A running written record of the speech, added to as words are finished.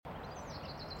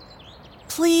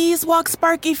please walk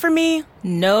Sparky for me?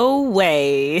 No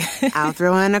way. I'll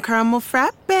throw in a caramel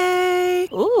frappe.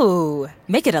 Ooh,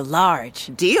 make it a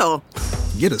large. Deal.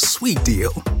 Get a sweet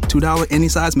deal. $2 any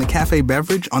size McCafe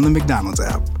beverage on the McDonald's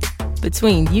app.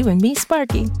 Between you and me,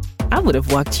 Sparky, I would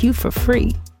have walked you for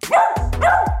free.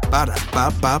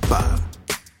 Ba-da-ba-ba-ba.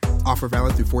 Offer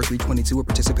valid through 4/3/22 at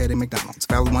participating McDonald's.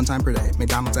 Valid one time per day.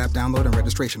 McDonald's app download and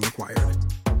registration required.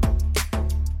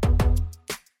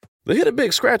 The Hit a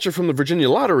Big Scratcher from the Virginia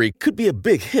Lottery could be a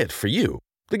big hit for you.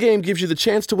 The game gives you the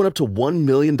chance to win up to $1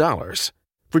 million.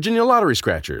 Virginia Lottery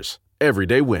Scratchers.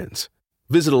 Everyday wins.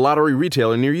 Visit a lottery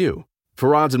retailer near you.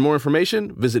 For odds and more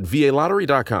information, visit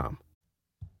VALottery.com.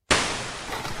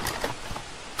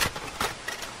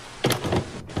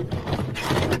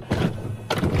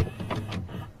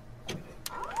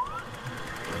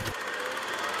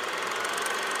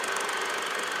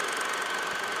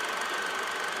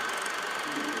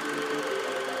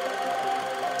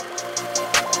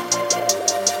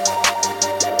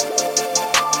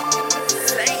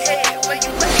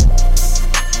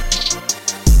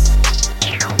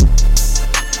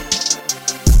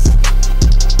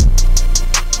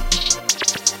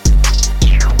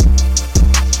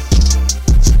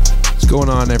 Going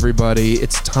on, everybody?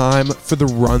 It's time for the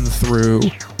run through.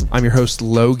 I'm your host,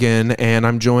 Logan, and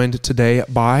I'm joined today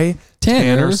by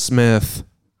Tanner Smith.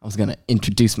 I was gonna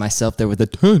introduce myself there with a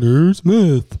Tanner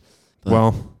Smith.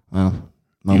 Well, moment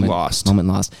you lost. Moment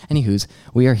lost. Anywho's,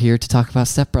 we are here to talk about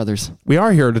Step Brothers. We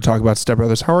are here to talk about Step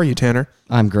Brothers. How are you, Tanner?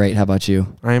 I'm great. How about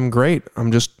you? I am great.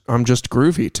 I'm just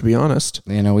groovy, to be honest.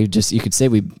 You know, you could say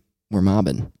we're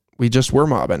mobbing. We just were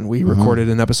mobbing. We recorded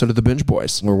an episode of The Binge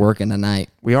Boys. We're working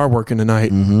tonight. We are working tonight.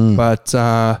 But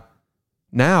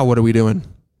now what are we doing?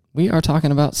 We are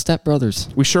talking about Step Brothers.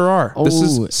 We sure are. Oh. This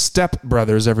is Step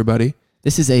Brothers, everybody.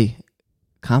 This is a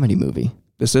comedy movie.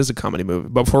 This is a comedy movie.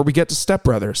 But before we get to Step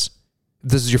Brothers,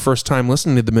 if this is your first time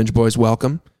listening to The Binge Boys,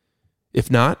 welcome. If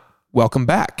not, welcome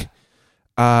back.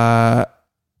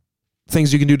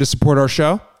 Things you can do to support our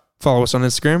show. Follow us on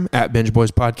Instagram at Binge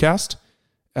Boys Podcast.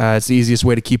 It's the easiest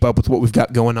way to keep up with what we've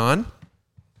got going on.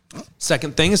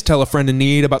 Second thing is tell a friend in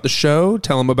need about the show.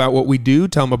 Tell them about what we do.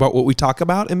 Tell them about what we talk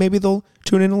about, and maybe they'll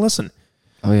tune in and listen.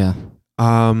 Oh, yeah.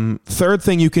 Third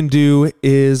thing you can do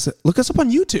is look us up on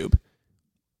YouTube.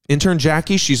 Intern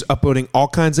Jackie, she's uploading all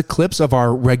kinds of clips of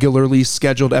our regularly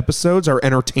scheduled episodes. Our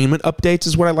entertainment updates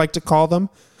is what I like to call them.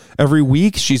 Every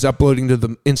week, she's uploading to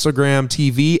the Instagram,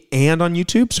 TV, and on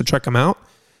YouTube, so check them out.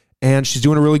 And she's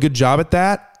doing a really good job at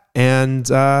that. And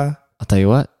I'll tell you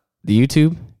what, the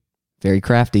YouTube, very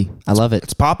crafty. I love it.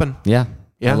 It's popping. Yeah,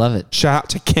 I love it. Shout out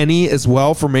to Kenny as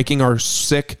well for making our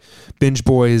sick Binge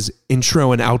Boys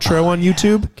intro and outro on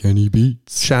YouTube. Kenny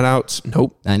Beats. Shout out.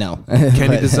 Nope. I know.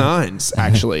 Kenny Designs,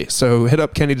 actually. So hit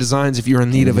up Kenny Designs if you're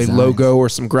in need of a logo or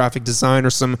some graphic design or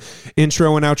some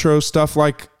intro and outro stuff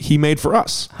like he made for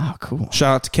us. Oh, cool.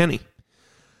 Shout out to Kenny.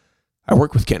 I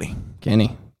work with Kenny.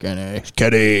 Kenny.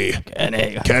 How do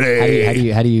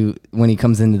you when he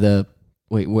comes into the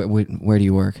where do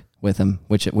you work with him?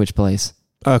 Which place?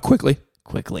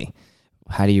 Quickly.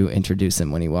 How do you introduce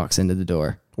him when he walks into the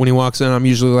door? When he walks in, I'm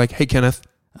usually like, "Hey, Kenneth."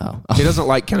 Oh. He doesn't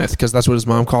like Kenneth because that's what his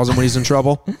mom calls him when he's in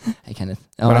trouble. Hey, Kenneth.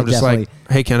 But I'm just like,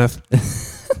 "Hey, Kenneth."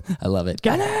 I love it.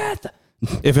 Kenneth.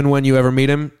 If and when you ever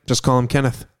meet him, just call him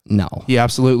Kenneth. No. He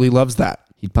absolutely loves that.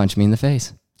 He'd punch me in the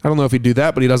face. I don't know if he'd do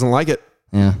that, but he doesn't like it.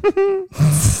 Yeah.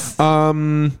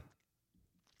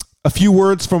 A few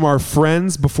words from our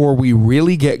friends before we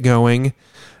really get going.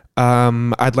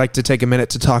 I'd like to take a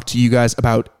minute to talk to you guys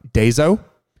about Dazo.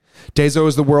 Dazo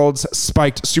is the world's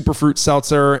spiked superfruit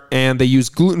seltzer, and they use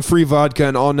gluten-free vodka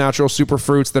and all-natural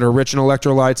superfruits that are rich in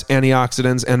electrolytes,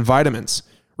 antioxidants, and vitamins.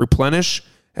 Replenish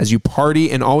as you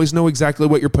party and always know exactly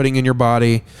what you're putting in your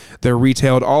body. They're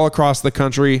retailed all across the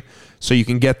country, so you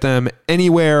can get them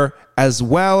anywhere, as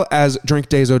well as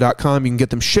drinkdazo.com. You can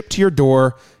get them shipped to your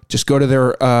door. Just go to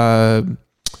their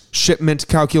shipment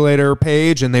calculator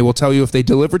page, and they will tell you if they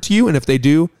deliver to you. And if they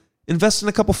do, invest in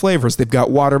a couple flavors. They've got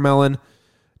watermelon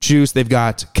juice. They've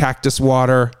got cactus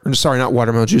water. Sorry, not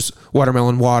watermelon juice.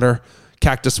 Watermelon water,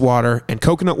 cactus water, and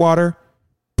coconut water.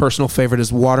 Personal favorite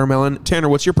is watermelon. Tanner,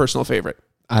 what's your personal favorite?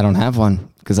 I don't have one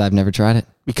because I've never tried it.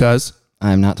 Because?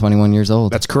 I'm not 21 years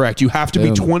old. That's correct. You have to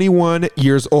be 21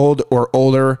 years old or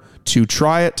older to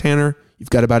try it, Tanner. You've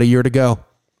got about a year to go.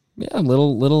 Yeah, a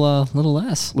little less. A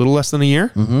little less than a year?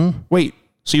 Mm-hmm. Wait,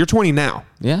 so you're 20 now?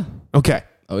 Yeah. Okay.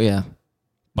 Oh, yeah.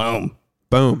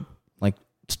 Boom. Like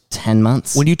 10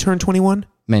 months. When do you turn 21?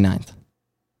 May 9th.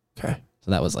 Okay.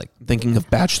 So that was like... I'm thinking of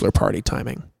bachelor party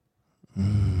timing.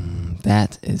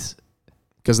 That is...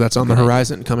 Because that's on the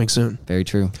horaizon, coming soon. Very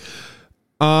true.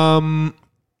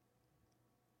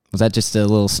 Was that just a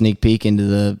little sneak peek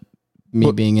into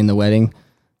me being in the wedding?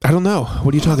 I don't know.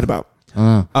 What are you talking about?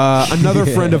 Oh. Another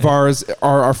friend of ours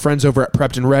are our friends over at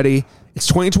Prepped and Ready. It's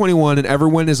 2021 and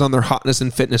everyone is on their hotness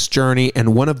and fitness journey.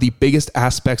 And one of the biggest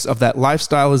aspects of that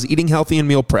lifestyle is eating healthy and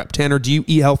meal prep. Tanner, do you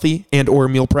eat healthy and or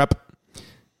meal prep?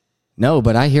 No,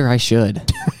 but I hear I should.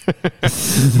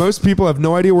 Most people have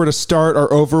no idea where to start,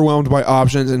 are overwhelmed by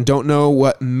options, and don't know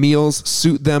what meals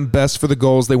suit them best for the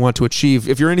goals they want to achieve.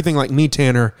 If you're anything like me,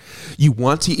 Tanner, you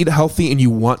want to eat healthy and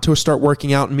you want to start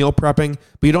working out and meal prepping,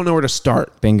 but you don't know where to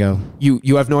start. Bingo.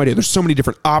 You have no idea. There's so many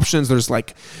different options. There's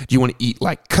like, do you want to eat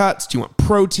like cuts? Do you want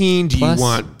protein? Do you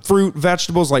want fruit,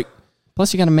 vegetables?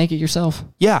 Plus, you got to make it yourself.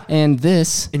 Yeah. And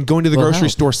going to the grocery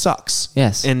store sucks.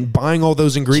 Yes. And buying all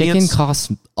those ingredients. Chicken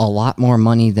costs a lot more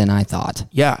money than I thought.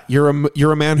 Yeah. You're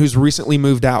a man who's recently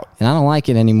moved out. And I don't like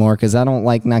it anymore because I don't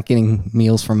like not getting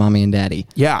meals from mommy and daddy.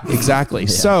 Yeah, exactly. Yeah.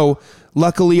 So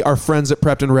luckily, our friends at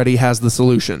Prepped and Ready has the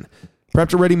solution.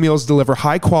 Prepped and Ready meals deliver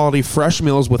high-quality, fresh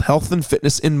meals with health and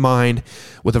fitness in mind.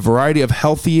 With a variety of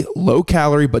healthy,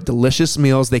 low-calorie, but delicious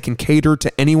meals, they can cater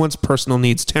to anyone's personal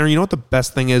needs. Tanner, you know what the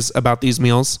best thing is about these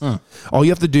meals? All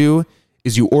you have to do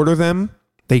is you order them.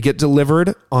 They get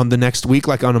delivered on the next week,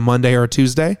 like on a Monday or a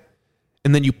Tuesday.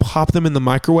 And then you pop them in the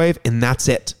microwave, and that's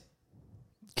it.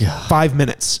 God. 5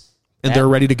 minutes, and they're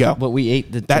ready to go. What we ate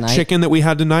that tonight? chicken that we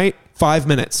had tonight, 5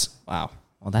 minutes. Wow.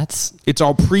 Well, it's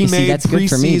all pre-made, that's good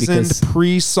for me pre-seasoned, because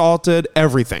pre-salted,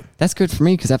 everything. That's good for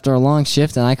me because after a long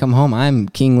shift and I come home, I'm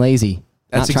king lazy.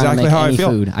 That's not trying exactly to make how any I feel.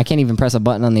 Food. I can't even press a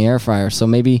button on the air fryer. So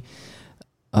maybe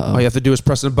all you have to do is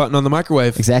press a button on the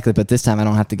microwave. Exactly, but this time I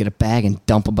don't have to get a bag and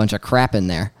dump a bunch of crap in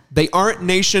there. They aren't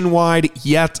nationwide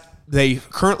yet. They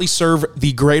currently serve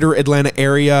the greater Atlanta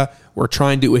area. We're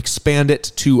trying to expand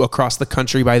it to across the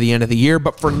country by the end of the year.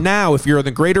 But for now, if you're in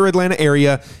the greater Atlanta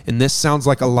area and this sounds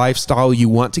like a lifestyle you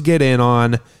want to get in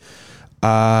on,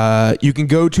 you can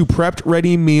go to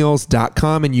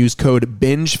preppedreadymeals.com and use code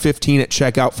BINGE15 at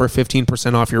checkout for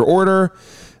 15% off your order.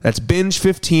 That's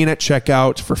BINGE15 at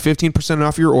checkout for 15%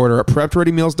 off your order at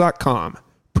preppedreadymeals.com.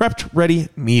 Prepped Ready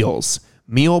Meals.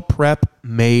 Meal prep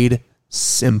made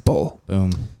simple.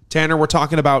 Boom. Tanner, we're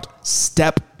talking about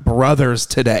Step Brothers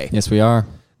today. Yes, we are.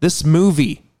 This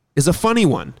movie is a funny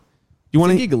one. Do you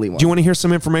want to hear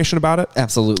some information about it?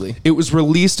 Absolutely. It was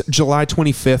released July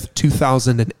 25th,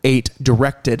 2008,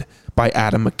 directed by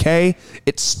Adam McKay.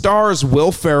 It stars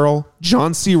Will Ferrell,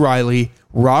 John C. Reilly,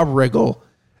 Rob Riggle,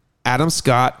 Adam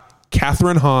Scott,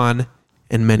 Katherine Hahn,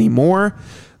 and many more.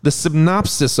 The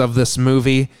synopsis of this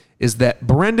movie is that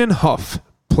Brendan Huff,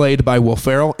 played by Will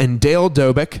Ferrell, and Dale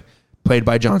Dobick, played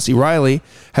by John C. Reilly,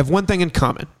 have one thing in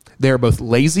common. They are both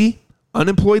lazy,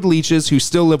 unemployed leeches who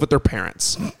still live with their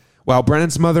parents. While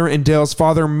Brennan's mother and Dale's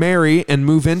father marry and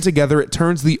move in together, it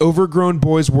turns the overgrown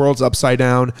boys' worlds upside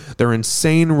down. Their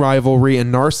insane rivalry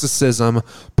and narcissism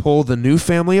pull the new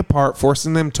family apart,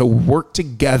 forcing them to work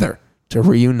together to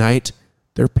reunite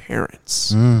their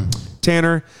parents.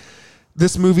 Tanner,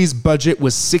 this movie's budget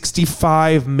was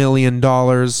 $65 million.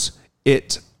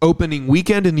 It opening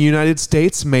weekend in the United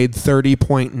States made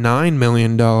 $30.9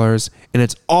 million, and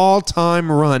its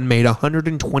all-time run made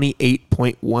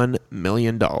 $128.1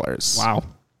 million. Wow.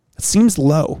 It seems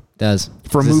low. It does.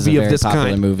 For a movie of this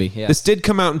kind. Movie, yes. This did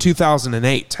come out in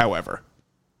 2008, however.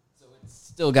 So it's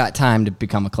still got time to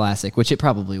become a classic, which it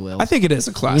probably will. I think it is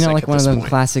a classic. You know, like one of those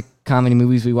classic comedy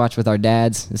movies we watch with our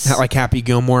dads. Not like Happy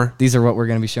Gilmore. These are what we're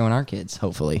going to be showing our kids,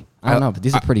 hopefully. I don't know, but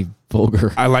these are pretty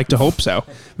vulgar. I like to hope so.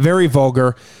 Very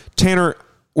vulgar. Tanner,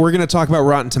 we're going to talk about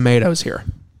Rotten Tomatoes here.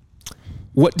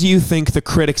 What do you think the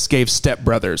critics gave Step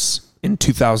Brothers in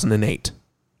 2008?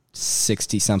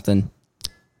 60-something.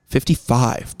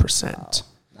 55%. Wow.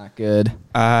 Not good.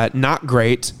 Not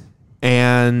great.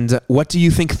 And what do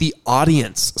you think the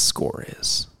audience score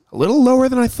is? A little lower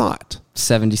than I thought.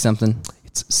 70-something.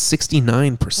 It's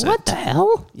 69%. What the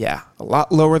hell? Yeah, a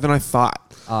lot lower than I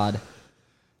thought. Odd.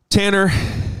 Tanner,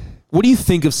 what do you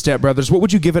think of Step Brothers? What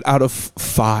would you give it out of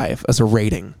 5 as a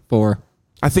rating? 4.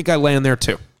 I think I land there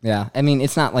too. Yeah. I mean,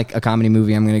 it's not like a comedy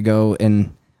movie I'm going to go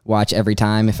and watch every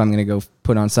time if I'm going to go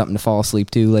put on something to fall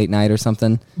asleep to late night or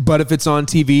something. But if it's on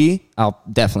TV, I'll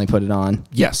definitely put it on.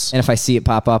 Yes. And if I see it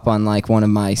pop up on like one of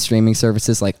my streaming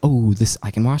services, like, oh, this,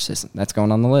 I can watch this. That's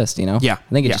going on the list, you know? Yeah.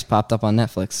 I think it just popped up on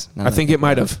Netflix. I think it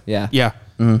might have. Yeah. Yeah.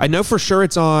 I know for sure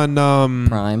it's on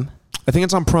Prime. I think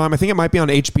it's on Prime. I think it might be on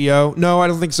HBO. No, I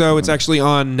don't think so. It's actually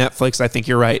on Netflix. I think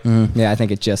you're right. Yeah, I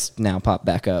think it just now popped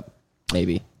back up.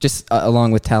 Maybe. Just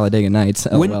along with Talladega Nights.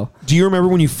 Do you remember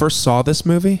when you first saw this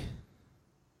movie?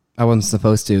 I wasn't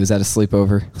supposed to. It was at a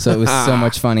sleepover. So it was so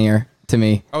much funnier to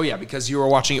me. Oh, yeah, because you were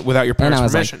watching it without your And parents' I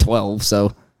was permission. like 12,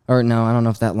 so Or no, I don't know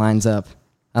if that lines up.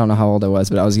 I don't know how old I was,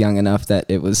 but I was young enough that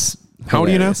it was How old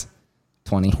do you know?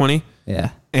 20. 20?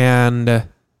 Yeah. And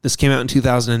this came out in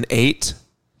 2008.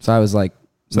 So I was like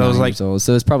 9 years old.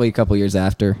 So it was probably a couple years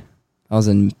after. I was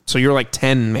in... So you're like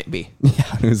 10 maybe.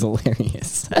 Yeah, it was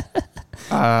hilarious.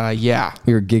 Yeah.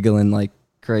 We were giggling like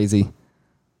crazy.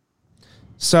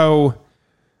 So,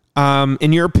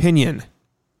 in your opinion,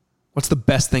 what's the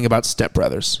best thing about Step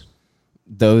Brothers?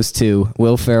 Those two,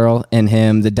 Will Ferrell and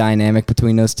him, the dynamic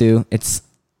between those two, it's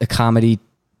a comedy.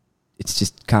 It's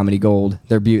just comedy gold.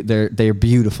 They're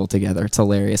beautiful together. It's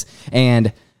hilarious.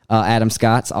 And Adam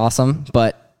Scott's awesome,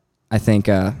 but I think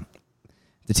the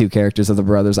two characters of the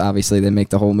brothers, obviously, they make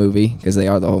the whole movie because they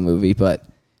are the whole movie, but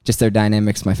just their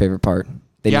dynamic's my favorite part.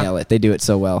 They nail it. They do it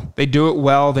so well. They do it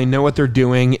well. They know what they're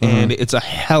doing, and it's a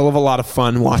hell of a lot of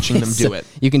fun watching them do it.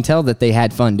 You can tell that they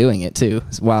had fun doing it, too,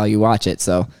 while you watch it,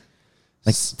 so...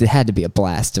 Like, it had to be a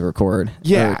blast to record.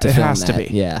 Yeah, to it film has to that.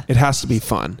 be. Yeah. It has to be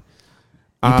fun.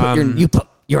 You put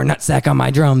your nutsack on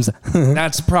my drums.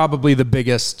 That's probably the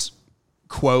biggest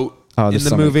quote in the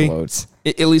so many movie. quotes.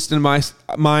 At least in my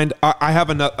mind. I have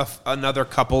another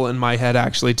couple in my head,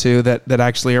 actually, too, that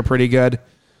actually are pretty good.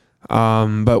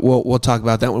 But we'll talk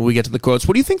about that when we get to the quotes.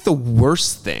 What do you think the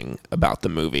worst thing about the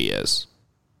movie is?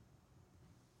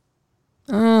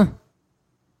 I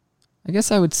guess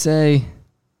I would say...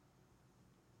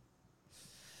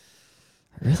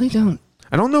 I really don't...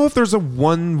 I don't know if there's a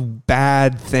one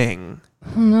bad thing. I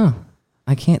don't know.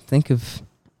 I can't think of...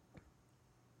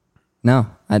 No,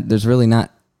 there's really not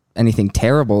anything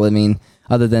terrible. I mean,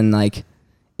 other than, like,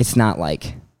 it's not,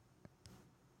 like,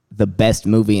 the best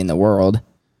movie in the world.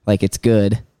 Like, it's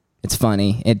good. It's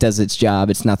funny. It does its job.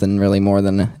 It's nothing really more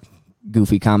than a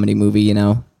goofy comedy movie, you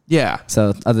know? Yeah.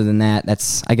 So, other than that,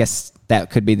 I guess that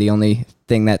could be the only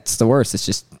thing that's the worst. It's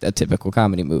just a typical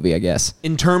comedy movie, I guess.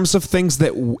 In terms of things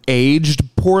that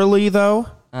aged poorly, though,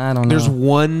 I don't know. there's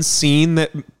one scene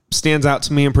that stands out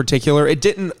to me in particular. It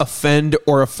didn't offend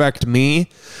or affect me,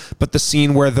 but the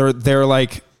scene where they're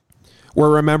like, where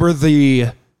remember the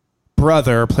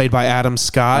brother played by Adam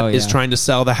Scott is trying to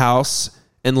sell the house,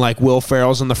 and like Will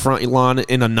Ferrell's in the front lawn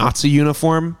in a Nazi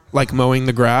uniform, like mowing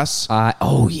the grass.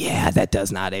 Yeah, that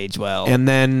does not age well. And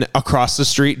then across the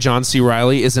street, John C.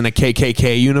 Reilly is in a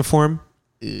KKK uniform.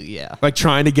 Yeah. Like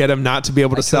trying to get him not to be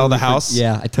able to sell the house.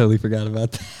 I totally forgot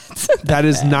about that. That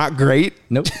is not great.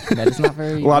 Nope. That is not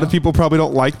very... A lot of people probably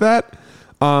don't like that.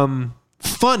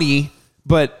 Funny,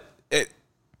 but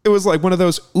it was like one of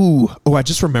those, I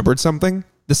just remembered something.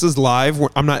 This is live.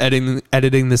 I'm not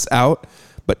editing this out,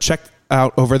 but check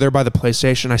out over there by the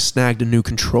PlayStation. I snagged a new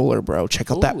controller, bro.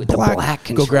 Check out that black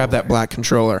controller. Go grab that black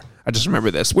controller. I just remember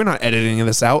this. We're not editing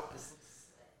this out.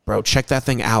 Bro, check that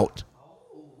thing out.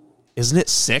 Isn't it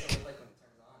sick?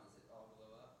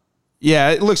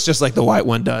 Yeah, it looks just like the white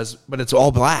one does, but it's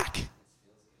all black.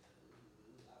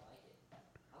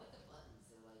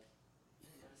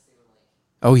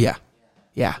 Oh, yeah.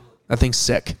 Yeah, that thing's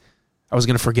sick. I was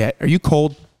going to forget. Are you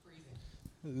cold?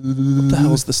 What the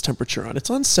hell is this temperature on? It's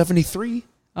on 73.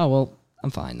 Oh, well,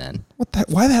 I'm fine then.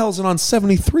 Why the hell is it on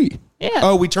 73? Yeah.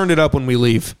 Oh, we turned it up when we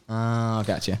leave. Oh,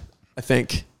 gotcha. I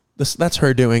think. That's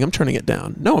her doing. I'm turning it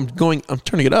down. No, I'm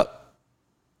turning it up.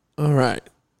 All right.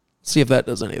 See if that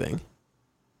does anything.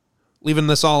 Leaving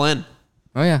this all in.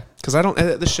 Oh, yeah. Because I don't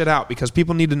edit this shit out because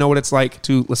people need to know what it's like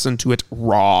to listen to it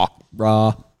raw.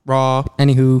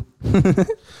 Anywho,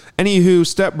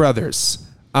 Step Brothers.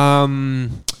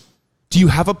 Do you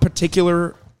have a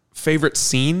particular favorite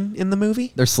scene in the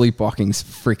movie? Their sleepwalking's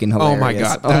freaking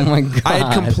hilarious. Oh my god! I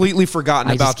had completely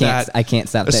forgotten about that. I can't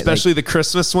stop. Especially the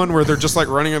Christmas one where they're just like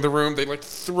running in the room. They like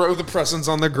throw the presents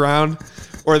on the ground,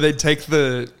 or they take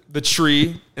the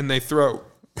tree and they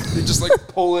just like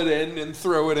pull it in and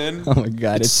throw it in. Oh my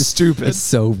god! It's just stupid. It's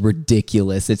so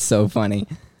ridiculous. It's so funny.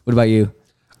 What about you?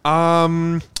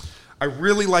 I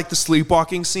really like the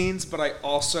sleepwalking scenes, but I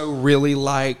also really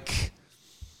like.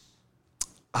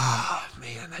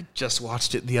 Man, I just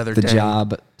watched it the other day. The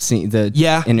job scene, them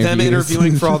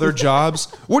interviewing for all their jobs.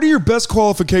 What are your best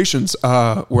qualifications?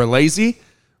 We're lazy.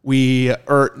 He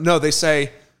says,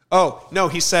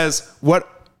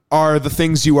 what are the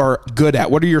things you are good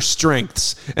at? What are your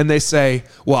strengths? And they say,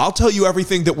 well, I'll tell you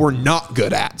everything that we're not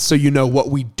good at, so you know what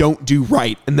we don't do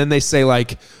right. And then they say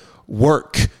like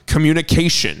work,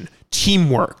 communication,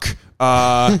 teamwork,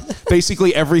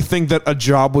 basically everything that a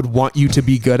job would want you to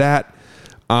be good at.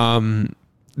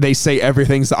 They say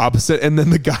everything's the opposite, and then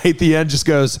the guy at the end just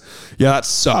goes, yeah, that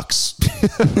sucks.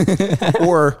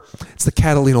 Or it's the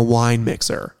Catalina wine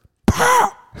mixer.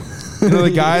 You know,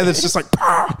 the guy that's just like,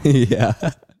 yeah.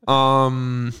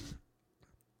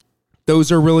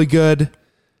 Those are really good.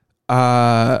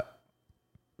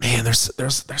 Man,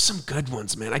 there's some good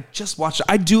ones, man. I just watched it.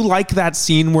 I do like that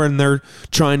scene when they're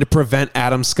trying to prevent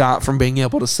Adam Scott from being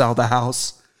able to sell the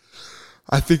house.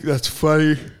 I think that's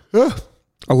funny.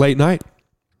 A late night.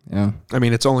 Yeah. I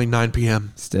mean, it's only 9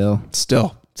 p.m. Still. It's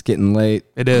getting late.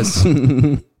 It is.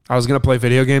 I was going to play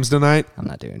video games tonight. I'm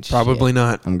not doing shit. Probably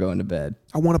not. I'm going to bed.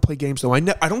 I want to play games, though. I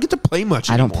don't get to play much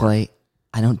anymore.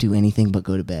 I don't do anything but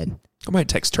go to bed. I might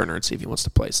text Turner and see if he wants to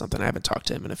play something. I haven't talked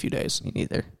to him in a few days. Me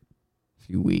neither. A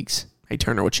few weeks. Hey,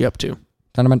 Turner, what you up to?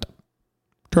 Tournament.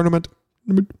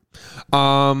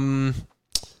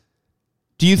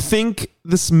 Do you think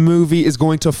this movie is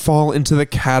going to fall into the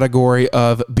category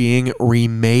of being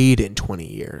remade in 20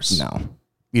 years? No.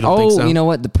 You don't think so? You know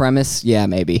what? The premise, yeah,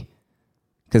 maybe.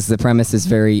 Because the premise is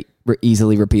very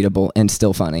easily repeatable and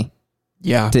still funny.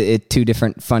 Yeah. Two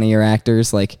different funnier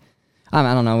actors. Like,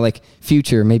 I don't know, like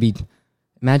Future, maybe.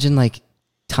 Imagine like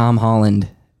Tom Holland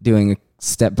doing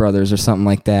Step Brothers or something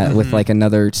like that with like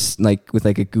another, like with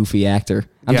like a goofy actor.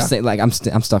 I'm just saying, like I'm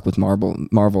stuck with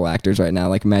Marvel actors right now.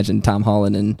 Like imagine Tom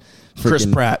Holland and Chris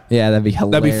Pratt. Yeah, that'd be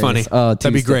hilarious. That'd be funny. Oh,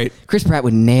 that'd be great. Chris Pratt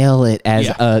would nail it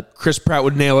as Chris Pratt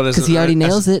would nail it as because he already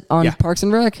nails it on Parks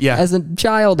and Rec. Yeah. As a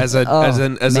child, as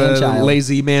a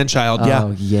lazy man child. Yeah.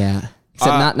 Oh yeah.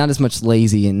 Except not as much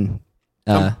lazy in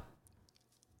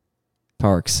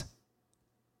Parks.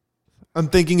 I'm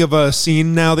thinking of a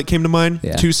scene now that came to mind.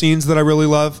 Yeah. 2 scenes that I really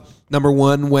love. Number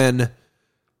 1, when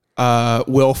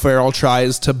Will Ferrell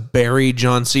tries to bury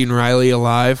John C. Reilly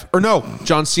alive. Or no,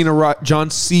 John C.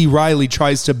 Reilly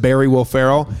tries to bury Will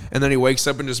Ferrell, and then he wakes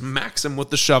up and just macks him with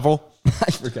the shovel. I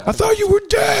forgot. I thought you were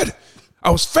dead.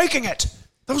 I was faking it.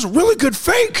 That was a really good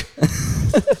fake.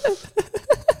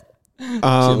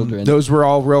 Those were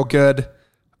all real good.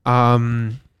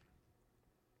 Do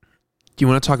you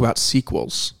want to talk about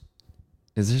sequels?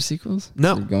 Is there sequels?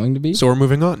 No. Is there going to be? So we're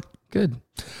moving on. Good.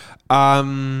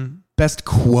 Best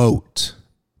quote.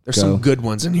 There's some good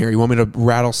ones in here. You want me to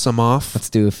rattle some off? Let's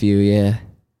do a few, yeah.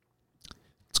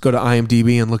 Let's go to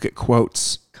IMDb and look at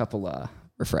quotes. Couple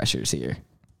refreshers here.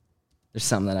 There's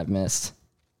some that I've missed.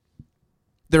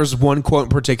 There's one quote in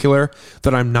particular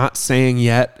that I'm not saying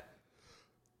yet,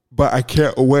 but I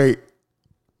can't wait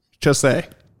to say.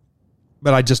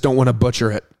 But I just don't want to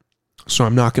butcher it. So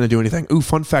I'm not going to do anything. Ooh,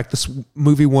 fun fact. This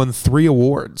movie won 3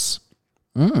 awards.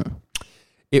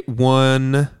 It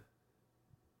won...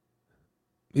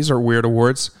 These are weird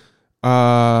awards.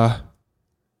 Yeah,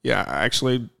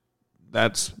 actually,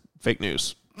 that's fake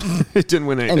news. It didn't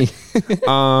win anything.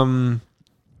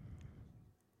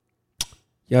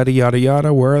 Yada, yada,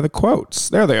 yada. Where are the quotes?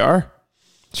 There they are.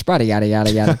 Spada, yada,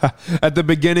 yada, yada. At the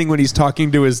beginning when he's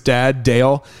talking to his dad,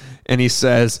 Dale, and he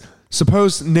says...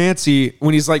 Suppose Nancy,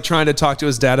 when he's like trying to talk to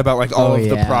his dad about like all of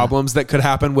the problems that could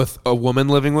happen with a woman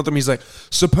living with him, he's like,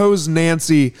 suppose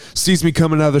Nancy sees me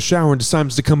coming out of the shower and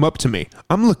decides to come up to me.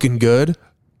 I'm looking good.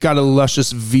 Got a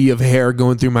luscious V of hair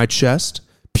going through my chest,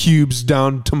 pubes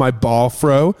down to my ball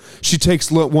fro. She takes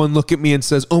one look at me and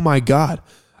says, oh my God,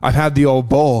 I've had the old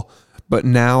bull, but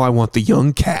now I want the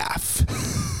young calf.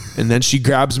 And then she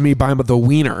grabs me by the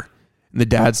wiener. And the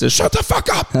dad says, shut the fuck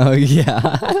up. Oh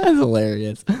yeah, that's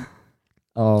hilarious.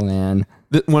 Oh, man.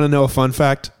 Want to know a fun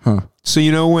fact? Huh. So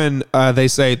you know when they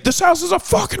say, this house is a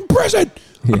fucking prison.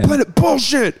 Yeah. I'm playing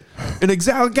bullshit. An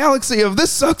exact galaxy of this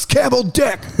sucks camel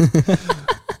dick.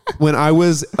 When I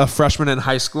was a freshman in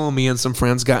high school, me and some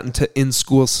friends got into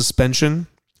in-school suspension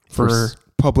for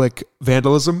public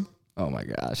vandalism. Oh, my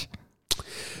gosh.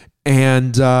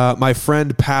 And my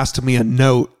friend passed me a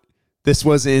note. This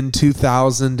was in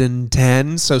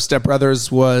 2010. So Step Brothers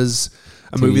was...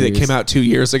 a movie that came out 2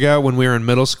 years ago when we were in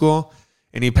middle school,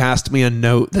 and he passed me a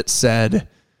note that said,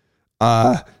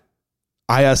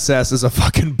 ISS is a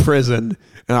fucking prison.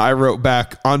 And I wrote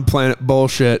back, on planet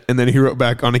bullshit, and then he wrote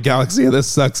back, on a galaxy of this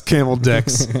sucks camel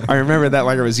dicks. I remember that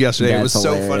like it was yesterday. It was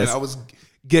hilarious. So funny. I was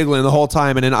giggling the whole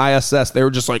time, and in ISS, they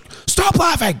were just like, stop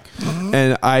laughing!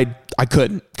 And I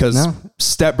couldn't, because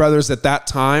Step Brothers at that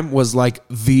time was like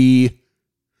the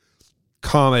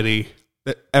comedy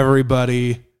that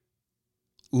everybody...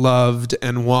 loved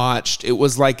and watched. It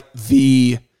was like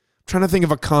I'm trying to think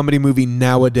of a comedy movie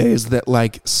nowadays that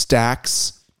like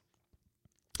stacks,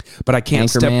 but I can't.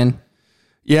 Anchorman.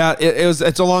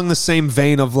 It's along the same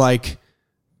vein of like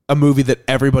a movie that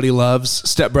everybody loves.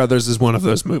 Step Brothers is one of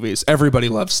those movies. Everybody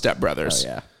loves Step Brothers.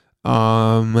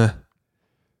 Oh yeah.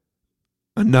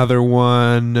 Another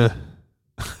one.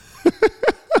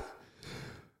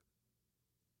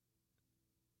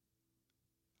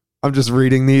 I'm just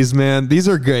reading these, man. These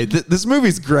are great. This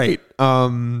movie's great.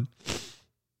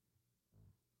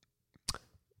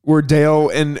 where Dale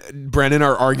and Brennan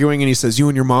are arguing and he says, you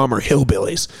and your mom are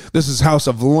hillbillies. This is house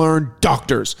of learned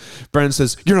doctors. Brennan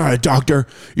says, you're not a doctor.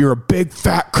 You're a big,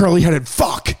 fat, curly-headed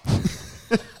fuck.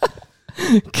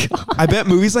 I bet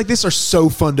movies like this are so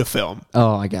fun to film.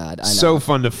 Oh, my God. I know. So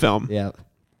fun to film. Yeah.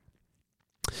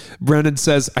 Brennan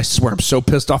says, I swear I'm so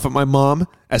pissed off at my mom.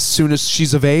 As soon as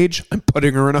she's of age, I'm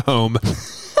putting her in a home.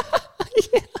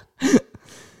 Yeah.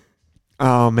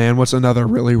 Oh, man. What's another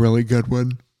really, really good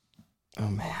one? Oh,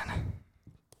 man.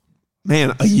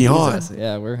 Man, a yawn. Jesus.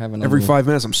 Yeah, we're having Every 5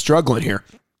 minutes, I'm struggling here.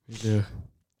 Yeah.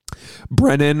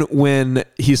 Brennan, when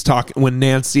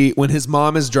his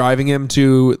mom is driving him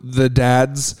to the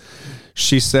dad's,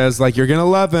 she says, like, you're going to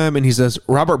love him. And he says,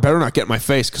 Robert better not get in my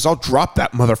face because I'll drop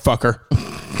that motherfucker.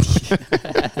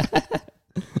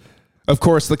 Of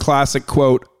course, the classic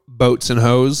quote, boats and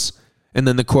hose. And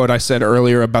then the quote I said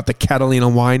earlier about the Catalina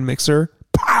wine mixer.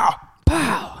 Pow!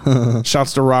 Pow!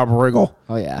 Shouts to Rob Riggle.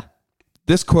 Oh, yeah.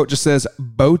 This quote just says,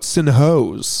 boats and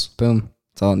hose. Boom.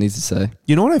 That's all it needs to say.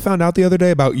 You know what I found out the other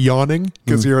day about yawning?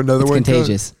 Because you're another one. It's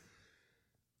contagious.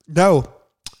 No.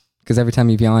 Because every time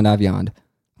you've yawned, I've yawned.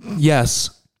 Yes.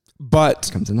 But.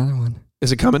 Here comes another one.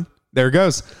 Is it coming? There it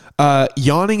goes.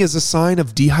 Yawning is a sign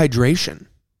of dehydration.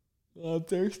 I'm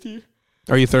thirsty.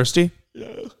 Are you thirsty?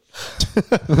 Yeah.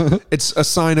 It's a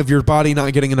sign of your body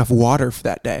not getting enough water for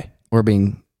that day. Or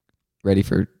being ready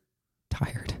for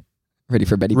tired. Ready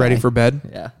for bed. Ready for bed?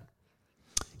 Yeah.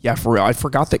 Yeah, for real. I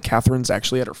forgot that Catherine's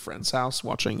actually at her friend's house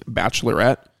watching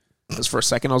Bachelorette. Because for a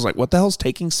second I was like, what the hell's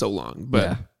taking so long? But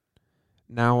yeah.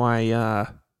 now I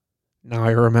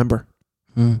remember.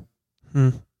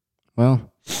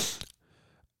 Well.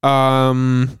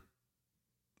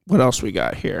 What else we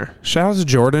got here? Shout out to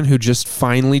Jordan, who just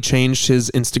finally changed his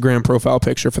Instagram profile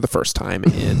picture for the first time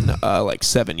in like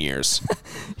 7 years.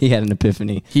 He had an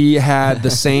epiphany. He had the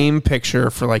same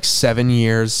picture for like 7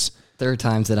 years. There are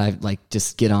times that I like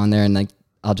just get on there and like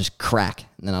I'll just crack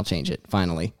and then I'll change it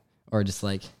finally, or just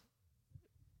like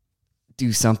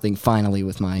do something finally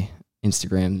with my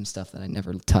Instagram and stuff that I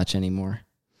never touch anymore.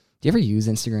 Do you ever use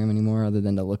Instagram anymore other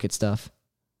than to look at stuff?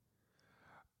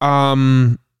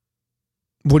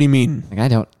 What do you mean? Like I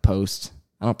don't post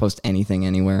anything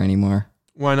anywhere anymore.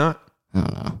 Why not? I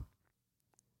don't know.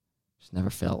 Just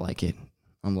never felt like it.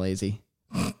 I'm lazy.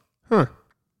 Huh.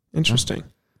 Interesting.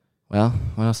 Well,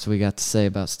 what else do we got to say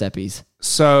about steppies?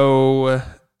 So,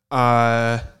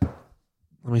 let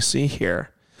me see here.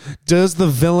 Does the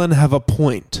villain have a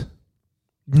point?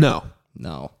 No.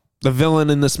 No. The villain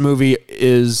in this movie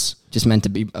is just meant to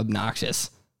be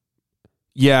obnoxious.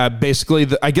 Yeah, basically,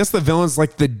 I guess the villain's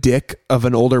like the dick of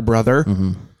an older brother.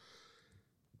 Mm-hmm.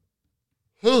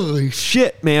 Holy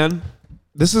shit, man.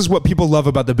 This is what people love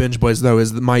about the Binge Boys, though,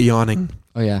 is my yawning.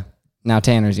 Oh, yeah. Now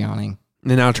Tanner's yawning.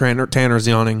 And now Tanner's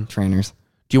yawning. Trainers.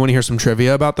 Do you want to hear some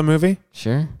trivia about the movie?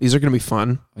 Sure. These are going to be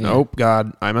fun. Oh, yeah. Nope,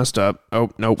 God, I messed up.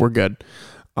 Oh, nope, we're good.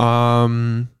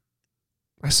 I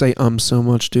say so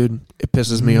much, dude. It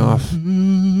pisses me off.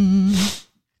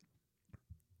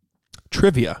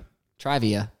 Trivia.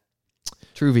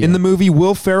 In the movie,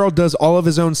 Will Ferrell does all of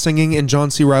his own singing and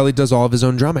John C. Reilly does all of his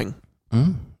own drumming.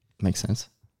 Makes sense.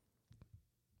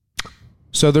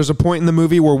 So there's a point in the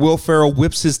movie where Will Ferrell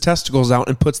whips his testicles out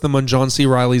and puts them on John C.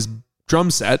 Reilly's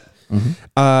drum set.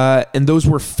 And those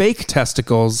were fake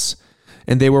testicles,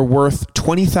 and they were worth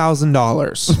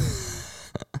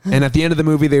 $20,000. And at the end of the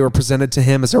movie, they were presented to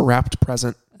him as a wrapped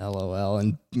present. LOL.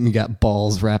 And you got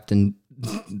balls wrapped in...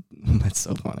 That's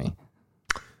so funny.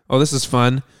 Oh, this is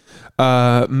fun.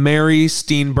 Mary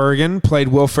Steenburgen played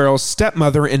Will Ferrell's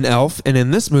stepmother in Elf, and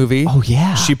in this movie,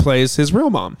 she plays his real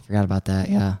mom. Forgot about that,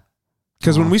 yeah.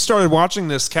 Because when we started watching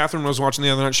this, Catherine was watching the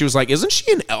other night. She was like, "Isn't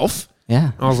she an elf?"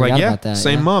 Yeah, I was like, "Yeah, that,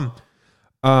 same mom."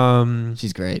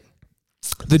 She's great.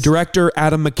 The director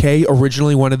Adam McKay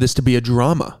originally wanted this to be a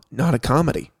drama, not a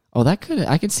comedy. Oh, I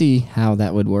could see how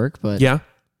that would work, but yeah.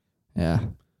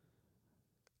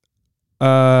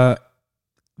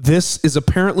 This is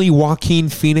apparently Joaquin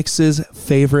Phoenix's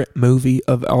favorite movie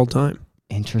of all time.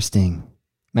 Interesting.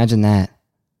 Imagine that.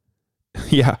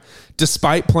 Yeah.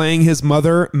 Despite playing his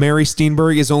mother, Mary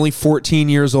Steenburgen is only 14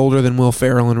 years older than Will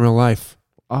Ferrell in real life.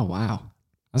 Oh, wow.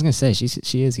 I was going to say,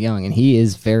 she is young, and he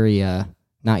is very,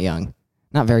 not young.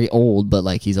 Not very old, but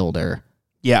like he's older.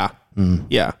 Yeah.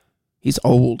 Yeah. He's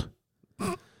old.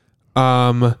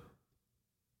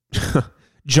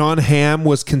 John Hamm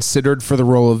was considered for the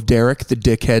role of Derek, the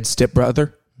dickhead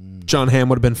stepbrother. John Hamm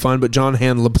would have been fun, but John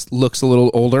Hamm looks a little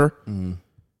older.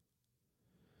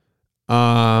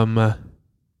 A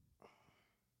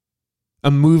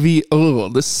movie. Oh,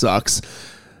 this sucks.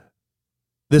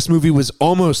 This movie was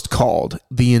almost called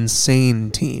The Insane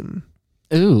Team.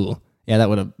 Ooh. Yeah, that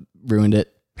would have ruined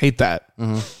it. Hate that.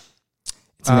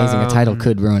 It's amazing. A title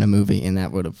could ruin a movie, and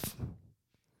that would have...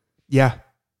 Yeah.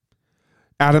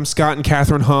 Adam Scott and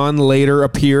Kathryn Hahn later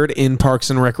appeared in Parks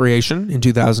and Recreation in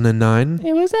 2009.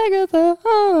 It was Agatha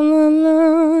all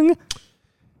along.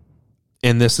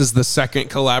 And this is the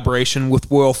second collaboration with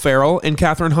Will Ferrell and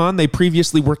Kathryn Hahn. They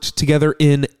previously worked together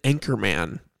in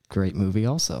Anchorman. Great movie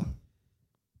also.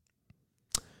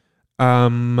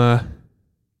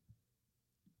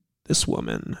 This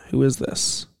woman, who is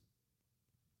this?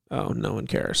 Oh, no one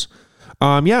cares.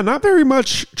 Yeah, not very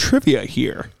much trivia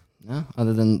here. No,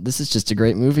 other than this is just a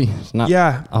great movie. It's not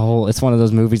Yeah. it's one of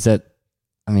those movies that,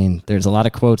 I mean, there's a lot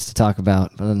of quotes to talk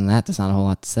about, but other than that, there's not a whole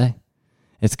lot to say.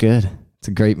 It's good. It's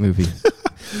a great movie.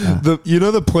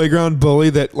 The playground bully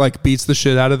that like beats the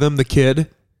shit out of them, the kid?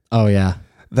 Oh, yeah.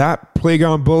 That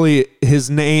playground bully, his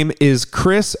name is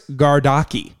Chris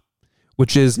Gardocki,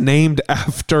 which is named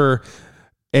after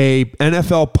a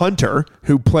NFL punter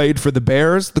who played for the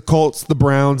Bears, the Colts, the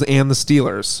Browns, and the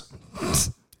Steelers.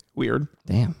 Weird.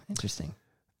 Damn. Interesting.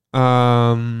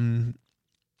 All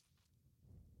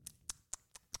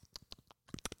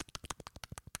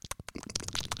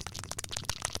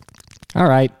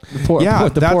right. The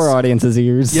poor audience's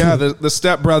ears. Yeah, the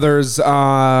Step Brothers.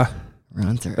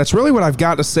 Run through. That's really what I've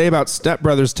got to say about Step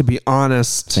Brothers, to be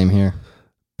honest. Same here.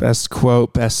 Best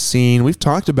quote, best scene. We've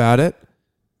talked about it.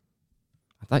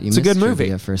 I thought you It's a missed good movie.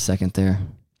 trivia for a second there.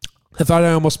 I thought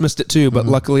I almost missed it too, but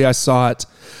luckily I saw it.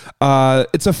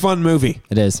 It's a fun movie.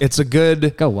 It is. It's a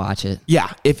good... Go watch it.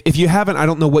 Yeah. If you haven't, I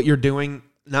don't know what you're doing.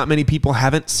 Not many people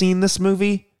haven't seen this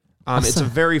movie. It's a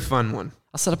very fun one.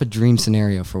 I'll set up a dream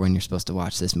scenario for when you're supposed to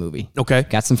watch this movie. Okay.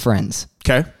 Got some friends.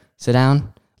 Okay. Sit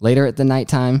down later at the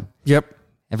nighttime. Yep.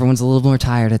 Everyone's a little more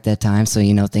tired at that time, so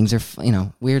things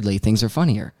are weirdly things are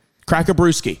funnier. Crack a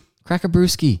brewski. Crack a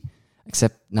brewski,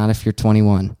 except not if you're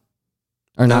 21,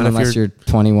 or not unless you're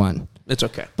 21. It's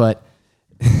okay. But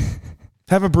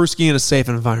have a brewski in a safe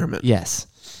environment.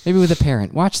 Yes, maybe with a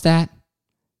parent. Watch that.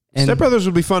 And Step Brothers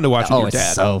would be fun to watch with your it's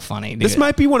dad. so funny. Dude. This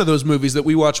might be one of those movies that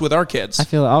we watch with our kids. I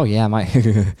feel. Oh yeah, I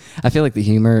feel like the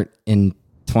humor in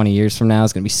 20 years from now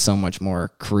is going to be so much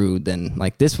more crude than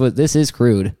like this was. This is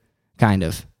crude, kind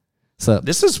of. So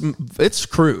it's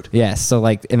crude. Yes. So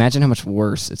like, imagine how much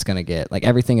worse it's going to get. Like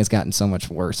everything has gotten so much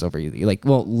worse over you. Like,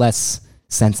 well, less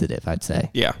sensitive, I'd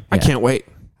say. Yeah. I can't wait.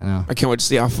 I know. I can't wait to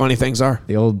see how funny things are.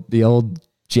 The old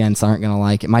gents aren't going to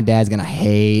like it. My dad's going to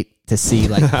hate to see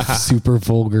like super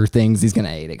vulgar things. He's going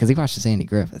to hate it because he watches Andy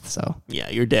Griffith. So yeah,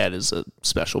 your dad is a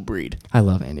special breed. I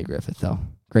love Andy Griffith though.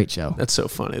 Great show. That's so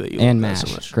funny that you and love MASH. that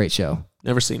so much. Great show.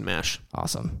 Never seen MASH.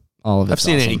 Awesome. All of it. I've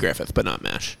seen awesome. Andy Griffith, but not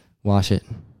MASH. Watch it.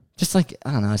 Just like,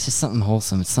 I don't know, it's just something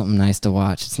wholesome. It's something nice to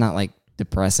watch. It's not like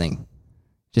depressing.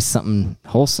 Just something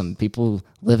wholesome. People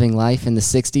living life in the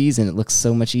 60s, and it looks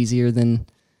so much easier than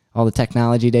all the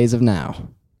technology days of now.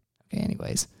 Okay,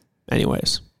 anyways.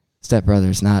 Step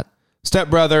Brothers, not...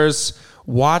 Step Brothers,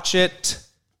 watch it,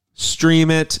 stream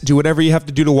it, do whatever you have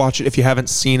to do to watch it if you haven't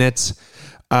seen it.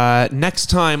 Next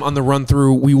time on the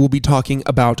run-through, we will be talking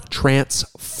about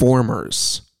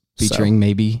Transformers.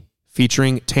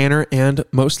 Featuring Tanner and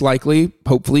most likely,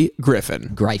 hopefully,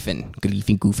 Griffin. Griffin.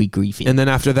 Goofy. And then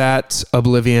after that,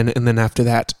 Oblivion. And then after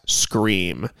that,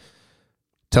 Scream.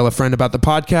 Tell a friend about the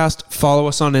podcast. Follow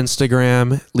us on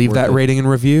Instagram. Leave that rating and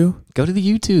review. Go to the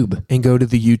YouTube. And go to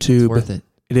the YouTube. It's worth it.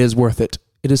 It is worth it.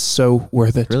 It is so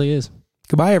worth it. It really is.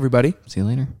 Goodbye, everybody. See you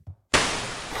later.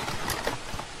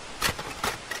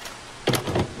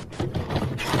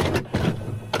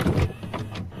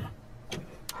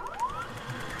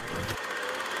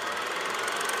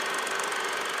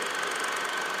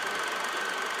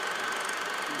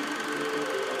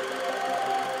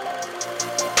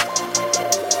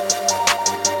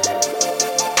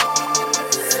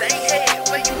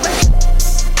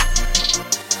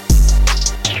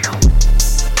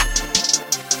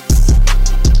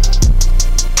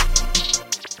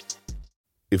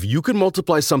 If you could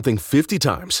multiply something 50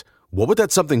 times, what would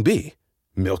that something be?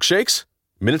 Milkshakes?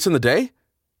 Minutes in the day?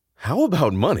 How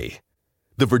about money?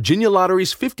 The Virginia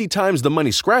Lottery's 50 times the money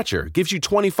scratcher gives you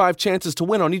 25 chances to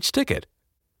win on each ticket.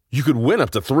 You could win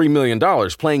up to $3 million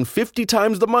playing 50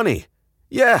 times the money.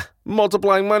 Yeah,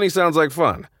 multiplying money sounds like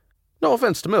fun. No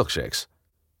offense to milkshakes.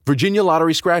 Virginia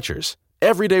Lottery Scratchers.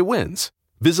 Everyday wins.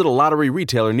 Visit a lottery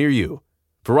retailer near you.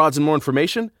 For odds and more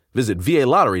information, visit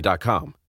VALottery.com.